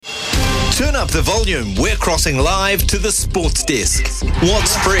Turn up the volume. We're crossing live to the sports desk.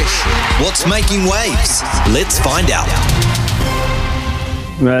 What's fresh? What's making waves? Let's find out.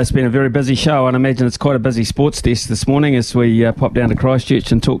 Well, it's been a very busy show, and I imagine it's quite a busy sports desk this morning as we pop down to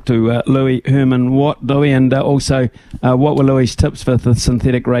Christchurch and talk to Louis Herman-Watt. Louis, and also what were Louis' tips for the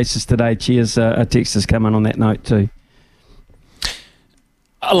synthetic races today? Cheers, a text has come in on that note too.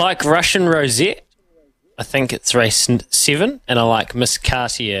 I like Russian Rosette. I think it's race 7, and I like Miss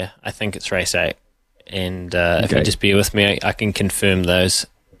Cartier. I think it's race 8. And if you just bear with me, I can confirm those.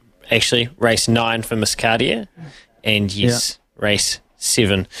 Actually, race 9 for Miss Cartier, and race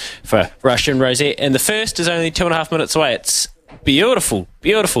 7 for Russian Rosette. And the first is only 2.5 minutes away. It's beautiful,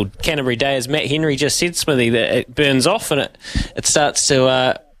 beautiful Canterbury Day, as Matt Henry just said, Smithy, that it burns off and it starts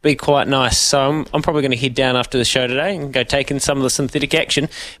to be quite nice. So I'm probably going to head down after the show today and go take in some of the synthetic action.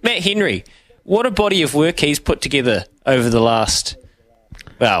 Matt Henry, what a body of work he's put together over the last,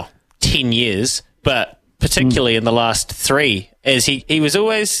 10 years, but particularly in the last 3, as he was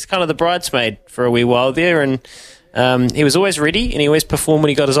always kind of the bridesmaid for a wee while there, and he was always ready and he always performed when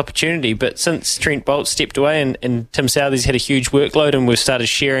he got his opportunity. But since Trent Boult stepped away and Tim Southey's had a huge workload and we've started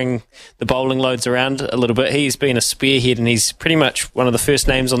sharing the bowling loads around a little bit, he's been a spearhead and he's pretty much one of the first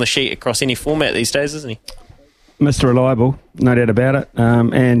names on the sheet across any format these days, isn't he? Mr. Reliable, no doubt about it.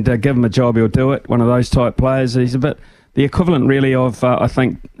 And give him a job, he'll do it. One of those type players. He's a bit the equivalent, really, of, I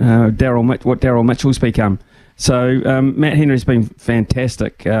think, what Daryl Mitchell's become. So Matt Henry's been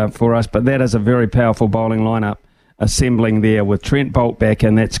fantastic for us, but that is a very powerful bowling lineup assembling there with Trent Boult back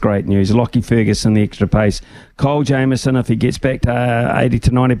in. That's great news. Lockie Ferguson, the extra pace. Cole Jamieson, if he gets back to 80 to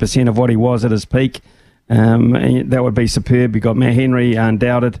 90% of what he was at his peak, that would be superb. You've got Matt Henry,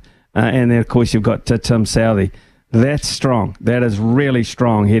 undoubted, and then, of course, you've got Tim Southey. That's strong. That is really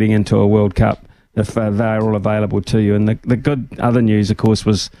strong heading into a World Cup if they're all available to you. And the good other news, of course,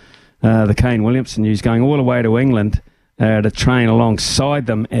 was the Kane Williamson news, going all the way to England to train alongside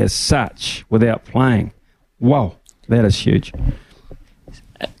them as such without playing. Wow, that is huge.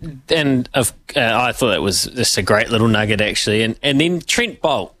 And I thought it was just a great little nugget, actually. And then Trent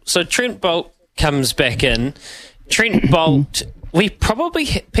Boult. So Trent Boult comes back in. Trent Boult...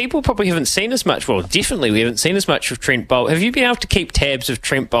 people probably haven't seen as much. Well, definitely we haven't seen as much of Trent Boult. Have you been able to keep tabs of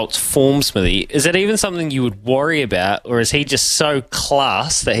Trent Boult's form, Smithy? Is it even something you would worry about, or is he just so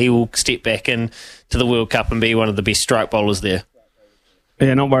class that he will step back in to the World Cup and be one of the best strike bowlers there?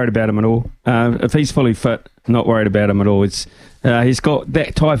 Yeah, not worried about him at all. If he's fully fit, not worried about him at all. It's he's got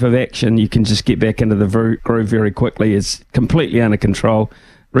that type of action. You can just get back into the groove very quickly. It's completely under control.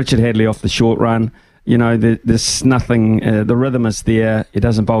 Richard Hadley off the short run. You know, there's nothing, the rhythm is there. He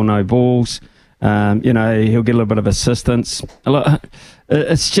doesn't bowl no balls. He'll get a little bit of assistance.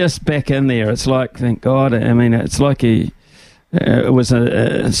 It's just back in there. It's like, thank God. I mean, it's like it was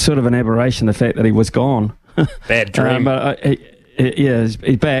a sort of an aberration, the fact that he was gone. Bad dream.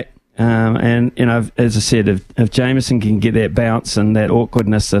 He's back. And, as I said, if Jamieson can get that bounce and that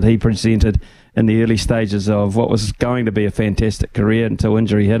awkwardness that he presented in the early stages of what was going to be a fantastic career until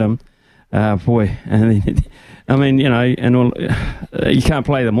injury hit him, boy, and I mean, and all, you can't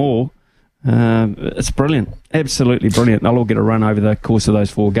play them all. It's brilliant, absolutely brilliant. They'll all get a run over the course of those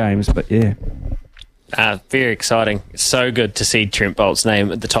 4 games, but yeah. Very exciting. So good to see Trent Boult's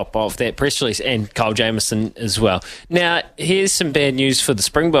name at the top of that press release, and Kyle Jamieson as well. Now, here's some bad news for the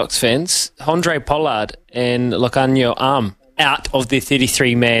Springboks fans. Andre Pollard and Lokanyo Am out of their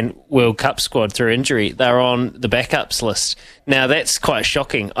 33-man World Cup squad through injury. They're on the backups list. Now, that's quite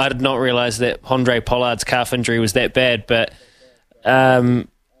shocking. I did not realise that Andre Pollard's calf injury was that bad, but I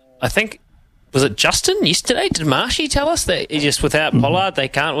think, was it Justin yesterday? Did Marshy tell us that just without Pollard, they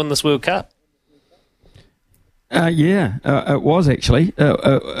can't win this World Cup? It was actually.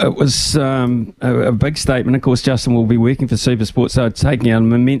 It was a big statement. Of course, Justin will be working for SuperSport, so it's taking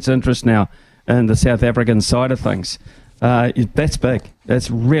an immense interest now in the South African side of things. That's big.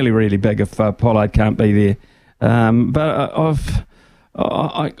 That's really, really big if Pollard can't be there. But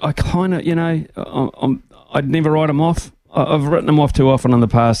I kind of, I'd never write him off. I've written him off too often in the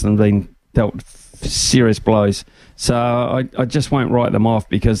past and been dealt serious blows. So I just won't write them off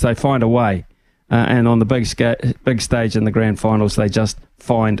because they find a way. And on the big stage in the grand finals, they just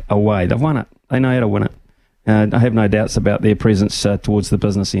find a way. They've won it. They know how to win it. I have no doubts about their presence towards the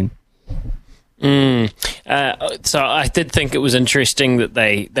business end. So I did think it was interesting that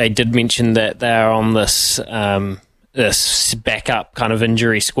they did mention that they are on this this backup kind of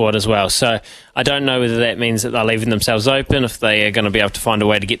injury squad as well. So I don't know whether that means that they're leaving themselves open, if they are going to be able to find a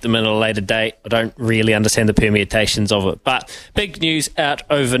way to get them in at a later date. I don't really understand the permutations of it. But big news out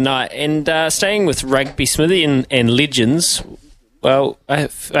overnight. And staying with rugby, Smithy, and legends, Well, I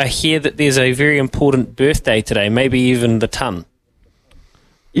hear that there's a very important birthday today, maybe even the ton.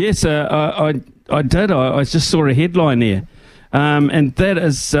 Yes, I did. I just saw a headline there. And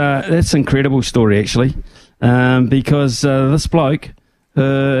that's an incredible story, actually, because this bloke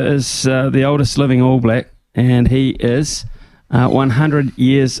is the oldest living All Black, and he is 100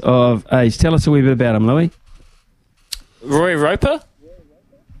 years of age. Tell us a wee bit about him, Louis. Roy Roper?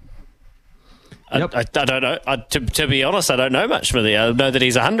 Yep. I don't know. To be honest, I don't know much, Smithy. I know that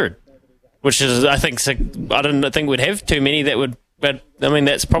he's 100, which is, I don't think we'd have too many that would, but I mean,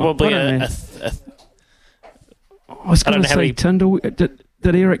 that's probably I was going to say, Tyndall. Did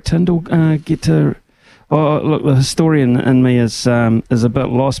Eric Tyndall get to? Oh, look, the historian in me is a bit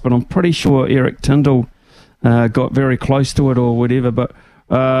lost, but I'm pretty sure Eric Tyndall got very close to it or whatever. But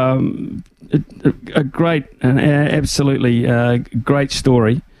a great and absolutely great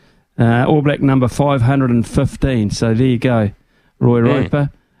story. All Black number 515. So there you go, Roy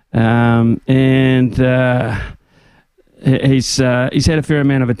Roper, and he's had a fair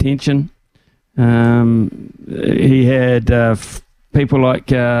amount of attention. He had people like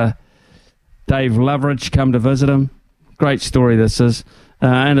Dave Loveridge come to visit him. Great story this is.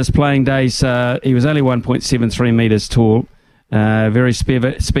 In his playing days, he was only 1.73 metres tall, very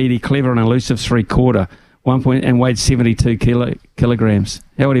speedy, clever and elusive three-quarter, and weighed 72 kilograms.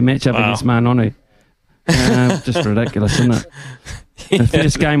 How would he match up against Manonu? Just ridiculous, isn't it? The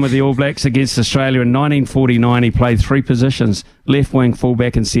first game with the All Blacks against Australia in 1949, he played three positions, left wing,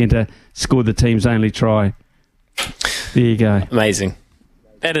 fullback and centre, scored the team's only try. There you go. Amazing.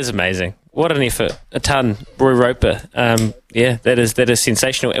 That is amazing. What an effort. A ton. Roy Roper. Yeah, that is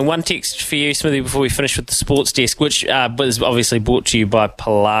sensational. And one text for you, Smithy, before we finish with the sports desk, which is obviously brought to you by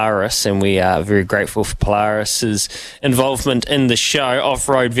Polaris, and we are very grateful for Polaris's involvement in the show.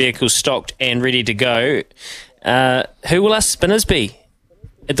 Off-road vehicles stocked and ready to go. Who will our spinners be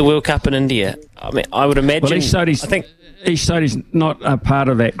at the World Cup in India? I mean, I would imagine... Well, Ish Sodhi's not a part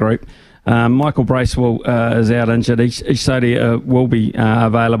of that group. Michael Bracewell is out injured. Ish Sodhi will be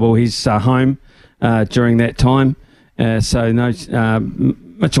available. He's home during that time. So no,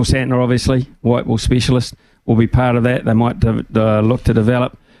 Mitchell Santner, obviously, white ball specialist, will be part of that. They might look to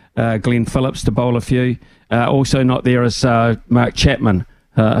develop Glenn Phillips to bowl a few. Also not there is Mark Chapman,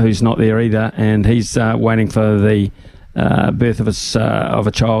 who's not there either, and he's waiting for the birth of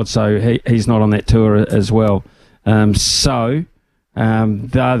a child, so he's not on that tour as well. So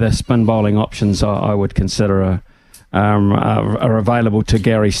they're the spin bowling options I would consider are available to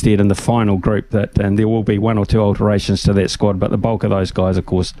Gary Stead in the final group. And there will be one or two alterations to that squad, but the bulk of those guys, of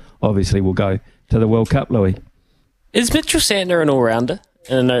course, obviously will go to the World Cup, Louis. Is Mitchell Santner an all-rounder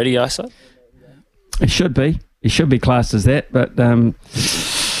in an ODI side? He should be. He should be classed as that, but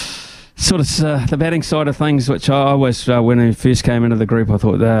sort of the batting side of things, which I always, when he first came into the group, I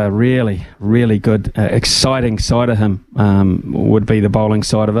thought they're really, really good, exciting side of him would be the bowling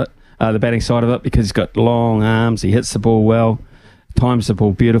side of it, the batting side of it, because he's got long arms, he hits the ball well, times the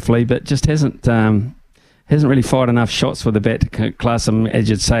ball beautifully, but just hasn't really fired enough shots with the bat to class him, as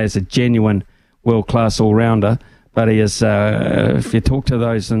you'd say, as a genuine world-class all-rounder. But he is, if you talk to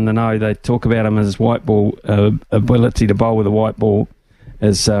those in the know, they talk about him as white ball, ability to bowl with a white ball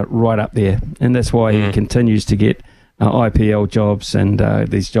is right up there. And that's why he continues to get IPL jobs and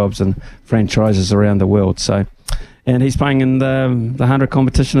these jobs and franchises around the world. So, and he's playing in the 100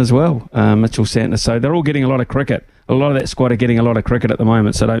 competition as well, Mitchell Santner. So they're all getting a lot of cricket. A lot of that squad are getting a lot of cricket at the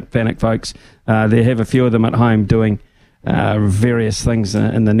moment, so don't panic, folks. They have a few of them at home doing various things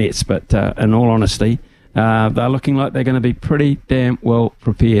in the nets, but in all honesty, they're looking like they're going to be pretty damn well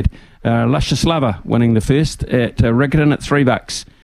prepared. Luscious Lover winning the first at Riccarton at $3.